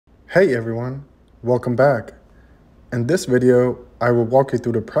Hey everyone, welcome back. In this video, I will walk you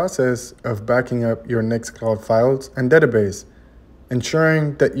through the process of backing up your Nextcloud files and database,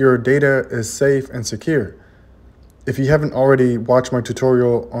 ensuring that your data is safe and secure. If you haven't already watched my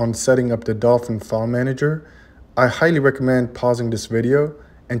tutorial on setting up the Dolphin File Manager, I highly recommend pausing this video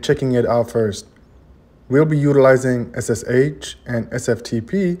and checking it out first. We'll be utilizing SSH and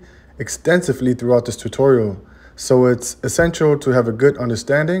SFTP extensively throughout this tutorial, so it's essential to have a good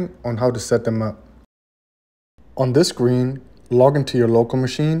understanding on how to set them up. On this screen, log into your local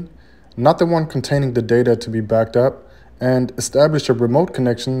machine, not the one containing the data to be backed up, and establish a remote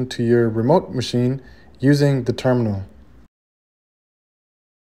connection to your remote machine using the terminal.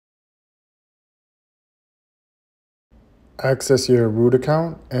 Access your root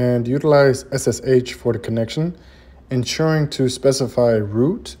account and utilize SSH for the connection, ensuring to specify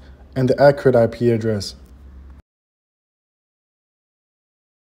root and the accurate IP address.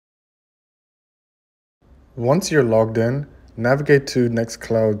 Once you're logged in, navigate to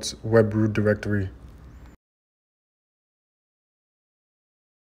Nextcloud's web root directory.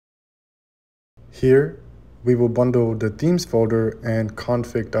 Here, we will bundle the themes folder and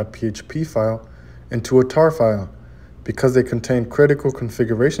config.php file into a tar file because they contain critical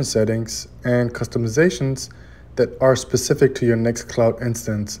configuration settings and customizations that are specific to your Nextcloud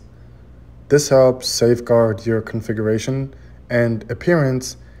instance. This helps safeguard your configuration and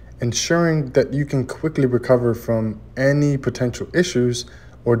appearance, ensuring that you can quickly recover from any potential issues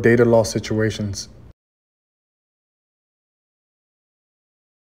or data loss situations.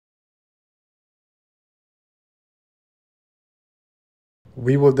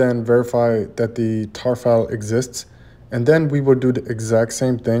 We will then verify that the tar file exists, and then we will do the exact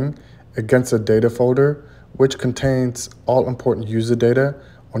same thing against a data folder, which contains all important user data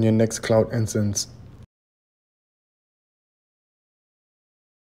on your Nextcloud instance.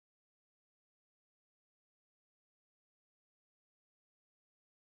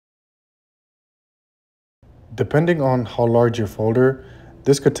 Depending on how large your folder,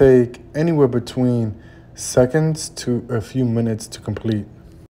 this could take anywhere between seconds to a few minutes to complete.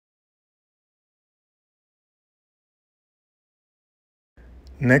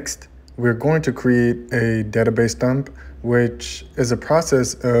 Next, we're going to create a database dump, which is a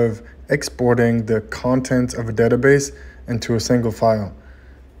process of exporting the contents of a database into a single file.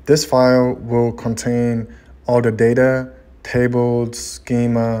 This file will contain all the data, tables,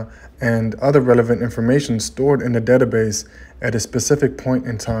 schema, and other relevant information stored in the database at a specific point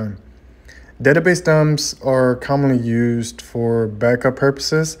in time. Database dumps are commonly used for backup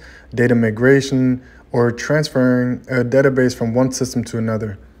purposes, data migration, or transferring a database from one system to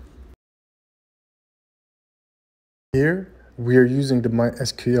another. Here, we are using the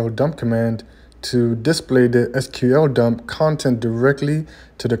MySQL dump command to display the SQL dump content directly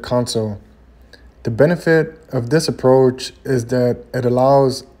to the console. The benefit of this approach is that it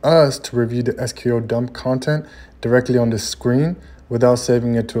allows us to review the SQL dump content directly on the screen without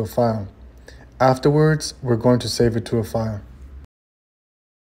saving it to a file. Afterwards, we're going to save it to a file.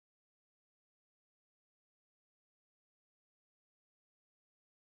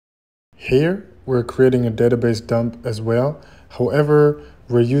 Here, we're creating a database dump as well. However,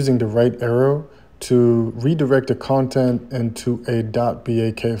 we're using the right arrow to redirect the content into a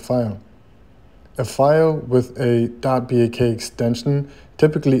 .bak file. A file with a .bak extension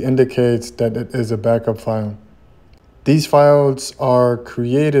typically indicates that it is a backup file. These files are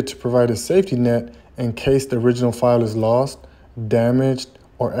created to provide a safety net in case the original file is lost, damaged,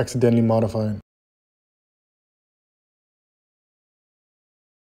 or accidentally modified.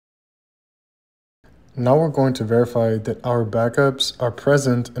 Now we're going to verify that our backups are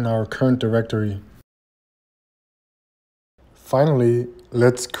present in our current directory. Finally,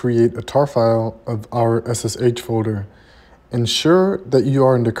 let's create a tar file of our SSH folder. Ensure that you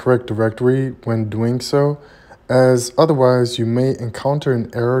are in the correct directory when doing so, as otherwise you may encounter an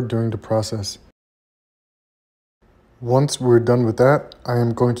error during the process. Once we're done with that, I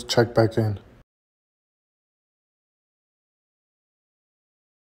am going to check back in.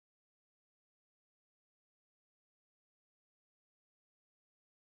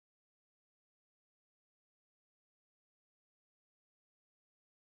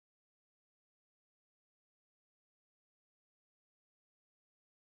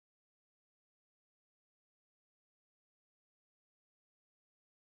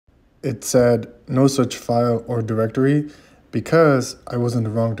 It said no such file or directory because I was in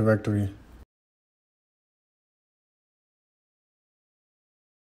the wrong directory.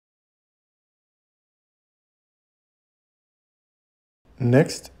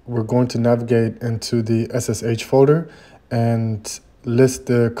 Next, we're going to navigate into the SSH folder and list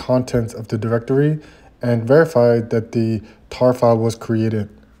the contents of the directory, and verify that the tar file was created.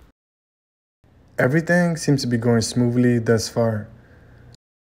 Everything seems to be going smoothly thus far.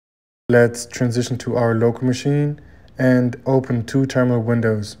 Let's transition to our local machine and open two terminal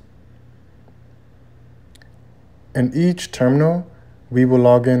windows. In each terminal, we will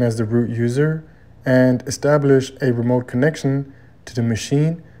log in as the root user and establish a remote connection to the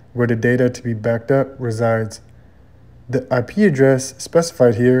machine where the data to be backed up resides. The IP address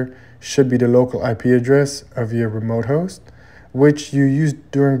specified here should be the local IP address of your remote host, which you used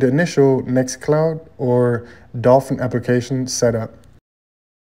during the initial Nextcloud or Dolphin application setup.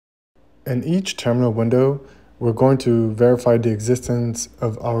 In each terminal window, we're going to verify the existence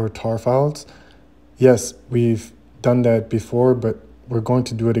of our tar files. Yes, we've done that before, but we're going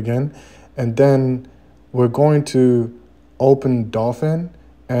to do it again. And then we're going to open Dolphin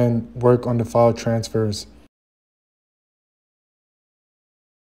and work on the file transfers.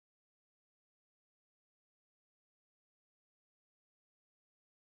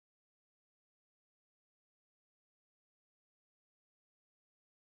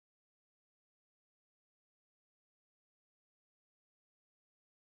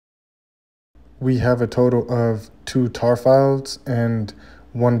 We have a total of 2 tar files and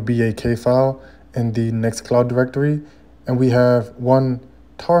 1 BAK file in the Nextcloud directory, and we have 1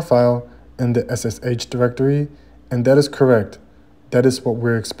 tar file in the SSH directory, and that is correct. That is what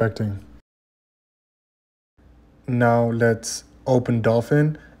we're expecting. Now let's open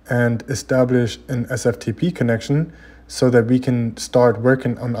Dolphin and establish an SFTP connection so that we can start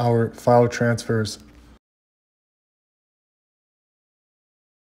working on our file transfers.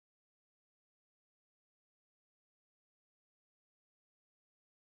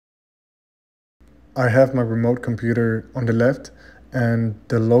 I have my remote computer on the left and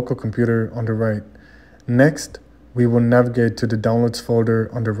the local computer on the right. Next, we will navigate to the downloads folder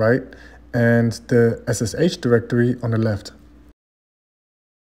on the right and the SSH directory on the left.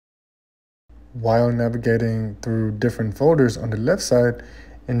 While navigating through different folders on the left side,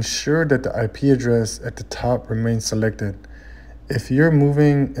 ensure that the IP address at the top remains selected. If you're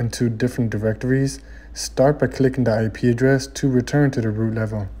moving into different directories, start by clicking the IP address to return to the root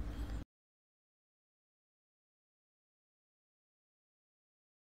level.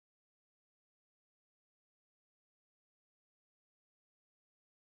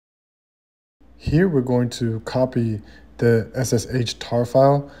 Here we're going to copy the SSH tar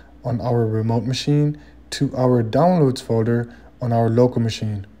file on our remote machine to our downloads folder on our local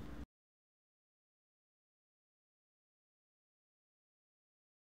machine.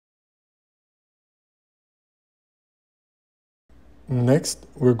 Next,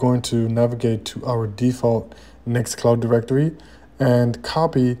 we're going to navigate to our default Nextcloud directory and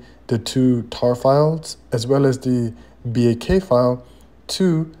copy the 2 tar files as well as the BAK file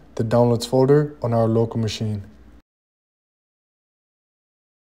to the downloads folder on our local machine.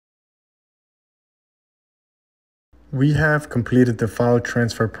 We have completed the file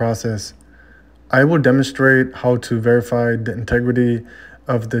transfer process. I will demonstrate how to verify the integrity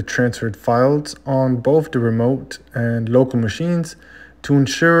of the transferred files on both the remote and local machines to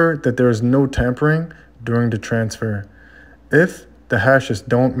ensure that there is no tampering during the transfer. If the hashes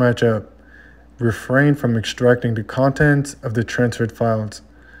don't match up, refrain from extracting the contents of the transferred files.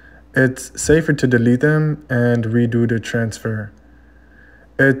 It's safer to delete them and redo the transfer.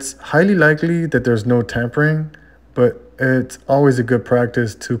 It's highly likely that there's no tampering, but it's always a good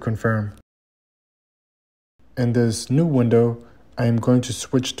practice to confirm. In this new window, I am going to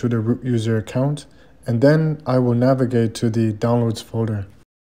switch to the root user account, and then I will navigate to the downloads folder.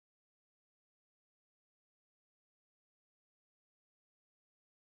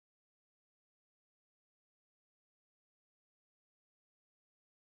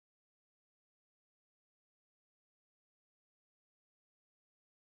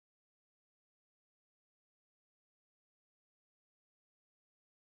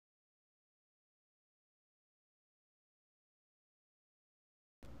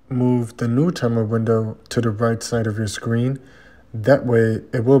 Move the new terminal window to the right side of your screen. That way,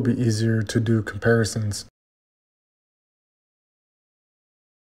 it will be easier to do comparisons.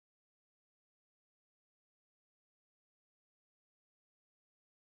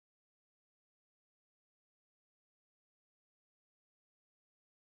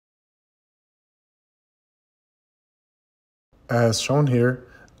 As shown here,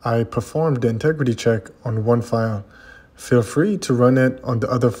 I performed the integrity check on one file. Feel free to run it on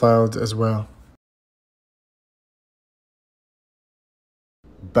the other files as well.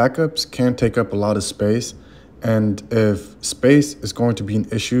 Backups can take up a lot of space, and if space is going to be an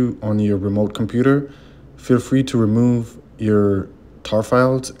issue on your remote computer, feel free to remove your tar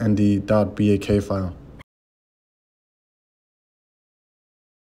files and the .bak file.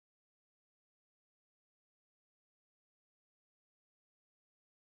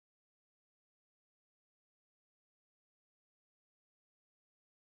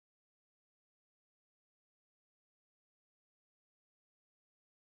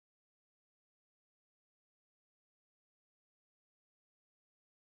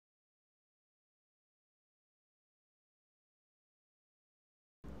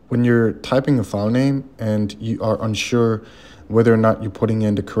 When you're typing a file name and you are unsure whether or not you're putting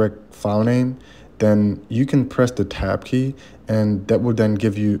in the correct file name, then you can press the Tab key, and that will then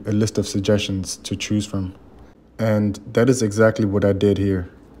give you a list of suggestions to choose from. And that is exactly what I did here.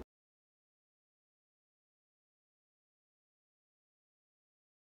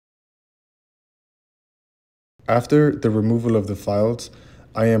 After the removal of the files,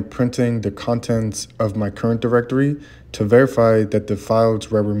 I am printing the contents of my current directory to verify that the files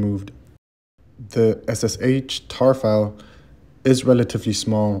were removed. The SSH tar file is relatively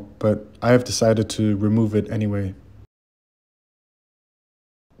small, but I have decided to remove it anyway.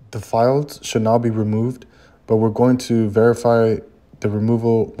 The files should now be removed, but we're going to verify the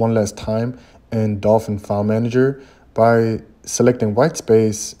removal one last time in Dolphin File Manager by selecting white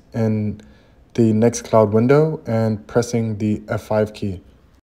space in the Nextcloud window and pressing the F5 key.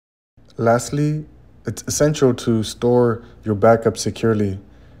 Lastly, it's essential to store your backup securely.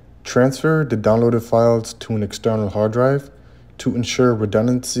 Transfer the downloaded files to an external hard drive to ensure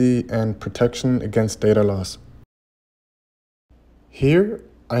redundancy and protection against data loss. Here,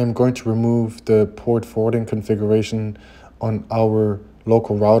 I am going to remove the port forwarding configuration on our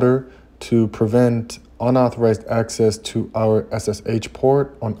local router to prevent unauthorized access to our SSH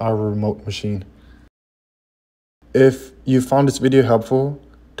port on our remote machine. If you found this video helpful,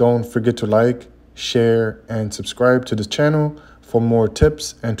 don't forget to like, share, and subscribe to this channel for more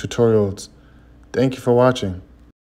tips and tutorials. Thank you for watching.